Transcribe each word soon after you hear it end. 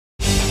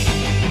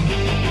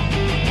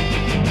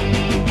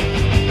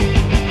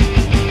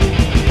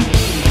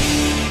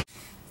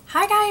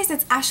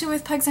it's Ashley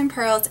with Pugs and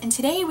Pearls, and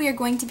today we are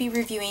going to be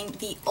reviewing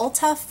the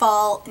ULTA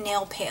Fall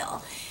Nail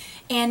Pail.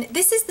 And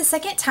this is the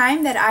second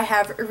time that I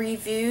have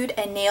reviewed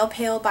a nail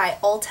pail by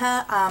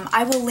ULTA.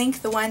 I will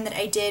link the one that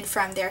I did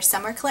from their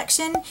summer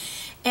collection.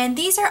 And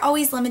these are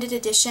always limited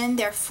edition.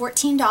 They're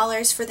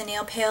 $14 for the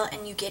nail pail,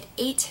 and you get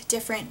 8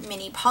 different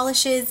mini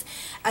polishes,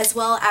 as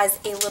well as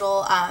a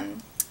little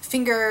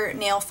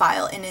fingernail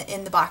file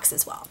in the box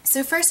as well.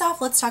 So first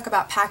off, let's talk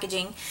about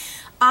packaging.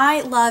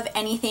 I love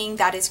anything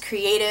that is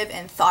creative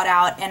and thought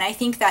out, and I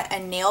think that a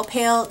nail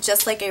pail,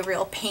 just like a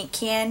real paint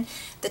can,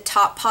 the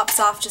top pops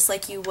off just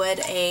like you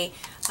would a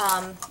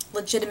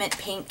legitimate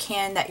paint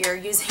can that you're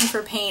using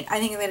for paint.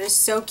 I think that is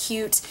so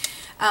cute.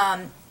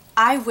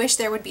 I wish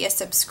there would be a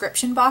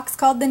subscription box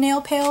called the nail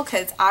pail,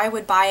 because I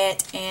would buy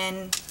it,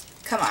 and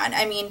come on,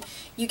 I mean,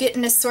 you get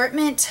an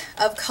assortment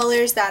of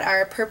colors that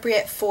are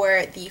appropriate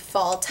for the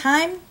fall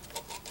time.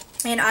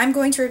 And I'm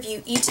going to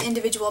review each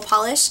individual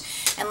polish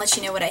and let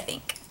you know what I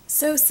think.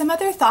 So some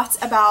other thoughts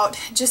about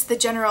just the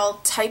general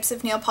types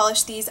of nail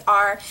polish. These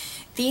are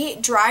the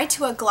dry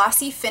to a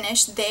glossy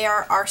finish.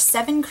 There are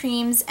 7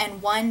 creams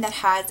and 1 that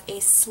has a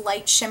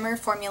slight shimmer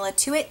formula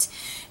to it.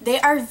 They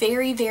are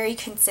very, very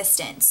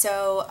consistent.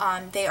 So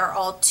they are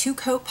all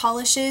 2-coat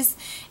polishes,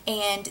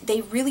 and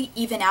they really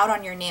even out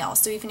on your nail.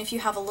 So even if you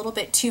have a little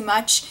bit too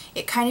much,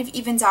 it kind of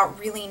evens out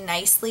really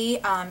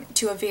nicely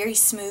to a very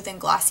smooth and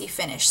glossy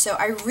finish. So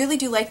I really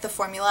do like the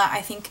formula.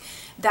 I think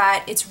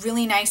that it's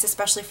really nice,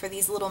 especially for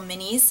these little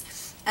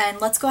minis.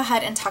 And let's go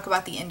ahead and talk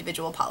about the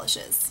individual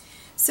polishes.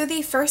 So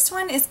the first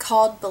one is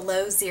called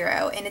Below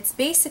Zero, and it's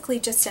basically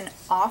just an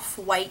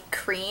off-white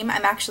cream.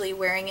 I'm actually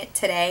wearing it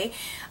today.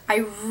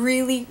 I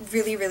really,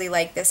 really, really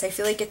like this. I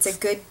feel like it's a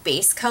good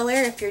base color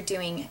if you're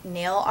doing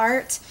nail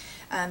art.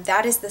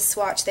 That is the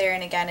swatch there,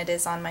 and again, it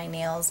is on my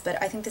nails, but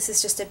I think this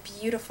is just a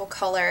beautiful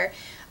color,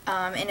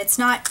 and it's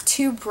not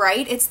too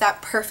bright. It's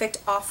that perfect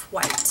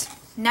off-white.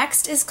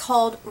 Next is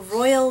called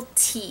Royal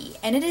Tea,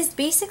 and it is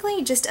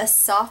basically just a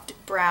soft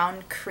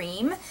brown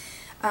cream.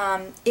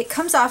 It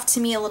comes off to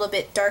me a little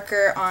bit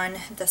darker on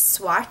the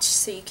swatch,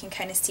 so you can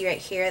kind of see right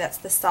here, that's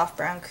the soft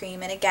brown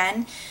cream. And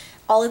again,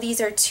 all of these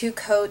are 2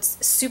 coats,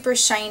 super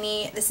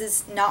shiny. This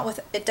is not with,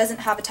 it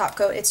doesn't have a top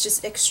coat, it's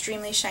just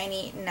extremely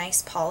shiny,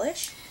 nice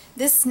polish.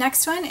 This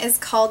next one is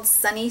called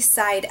Sunny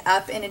Side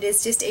Up, and it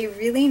is just a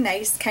really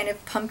nice kind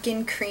of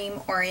pumpkin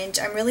cream orange.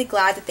 I'm really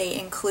glad that they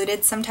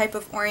included some type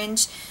of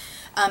orange.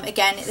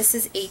 Again, this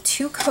is a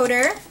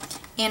 2-coater,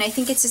 and I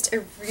think it's just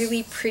a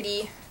really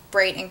pretty,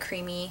 bright and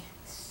creamy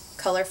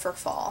color for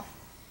fall.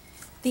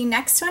 The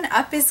next one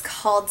up is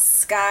called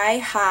Sky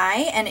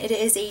High, and it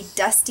is a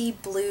dusty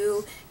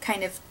blue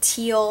kind of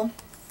teal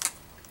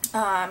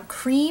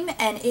cream,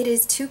 and it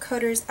is 2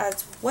 coaters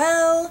as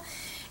well.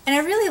 And I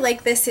really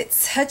like this. It's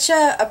such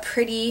a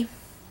pretty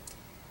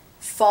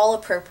fall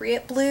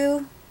appropriate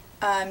blue,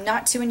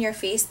 not too in your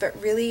face, but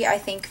really I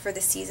think for the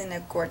season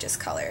a gorgeous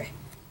color.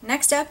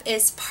 Next up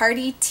is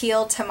Party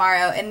Teal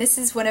Tomorrow, and this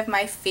is one of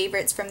my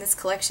favorites from this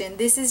collection.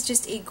 This is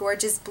just a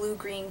gorgeous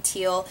blue-green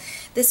teal.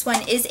 This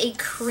one is a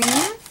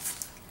cream,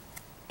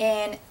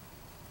 and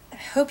I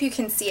hope you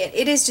can see it.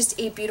 It is just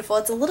a beautiful,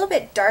 it's a little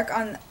bit dark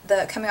on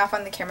the, coming off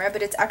on the camera,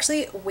 but it's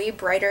actually way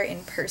brighter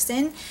in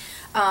person.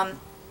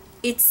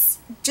 It's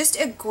just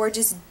a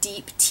gorgeous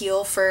deep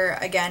teal for,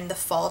 again, the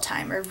fall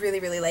time. I really,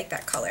 really like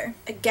that color.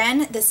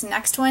 Again, this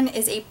next one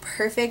is a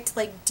perfect,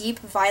 like, deep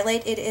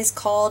violet. It is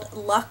called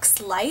Luxe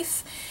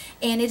Life,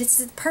 and it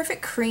is a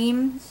perfect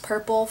cream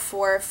purple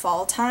for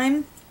fall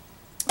time.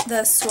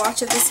 The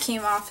swatch of this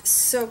came off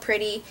so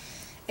pretty.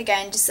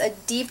 Again, just a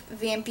deep,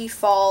 vampy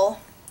fall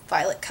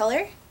violet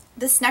color.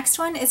 This next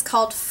one is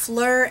called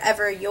Fleur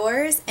Ever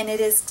Yours, and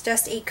it is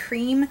just a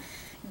cream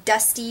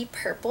dusty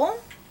purple,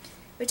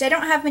 which I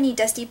don't have many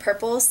dusty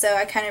purples, so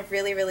I kind of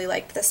really, really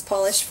liked this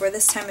polish for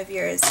this time of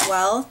year as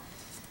well.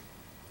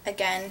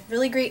 Again,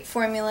 really great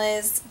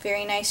formulas,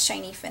 very nice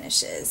shiny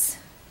finishes.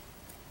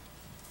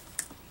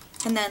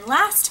 And then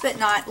last but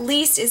not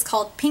least is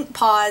called Pink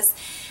Paws,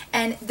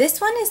 and this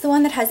one is the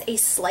one that has a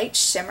slight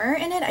shimmer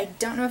in it. I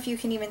don't know if you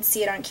can even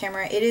see it on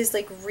camera. It is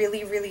like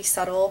really, really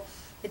subtle.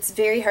 It's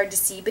very hard to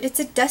see, but it's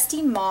a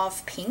dusty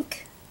mauve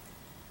pink.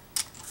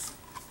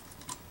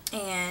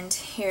 And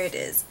here it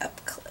is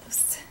up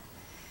close.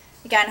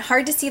 Again,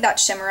 hard to see that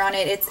shimmer on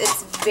it.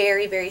 It's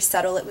very, very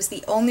subtle. It was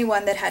the only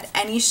one that had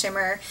any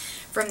shimmer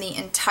from the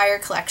entire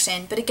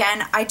collection. But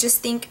again, I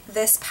just think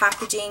this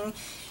packaging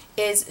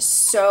is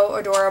so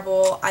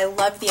adorable. I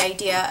love the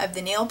idea of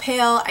the nail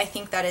pail. I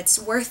think that it's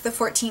worth the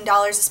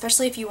 $14,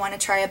 especially if you want to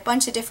try a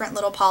bunch of different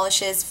little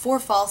polishes for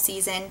fall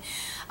season.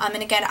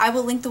 And again, I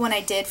will link the one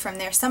I did from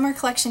their summer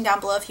collection down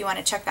below if you want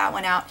to check that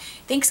one out.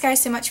 Thanks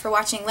guys so much for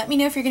watching. Let me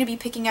know if you're going to be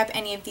picking up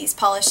any of these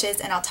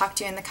polishes, and I'll talk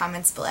to you in the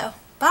comments below.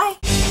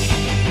 Bye!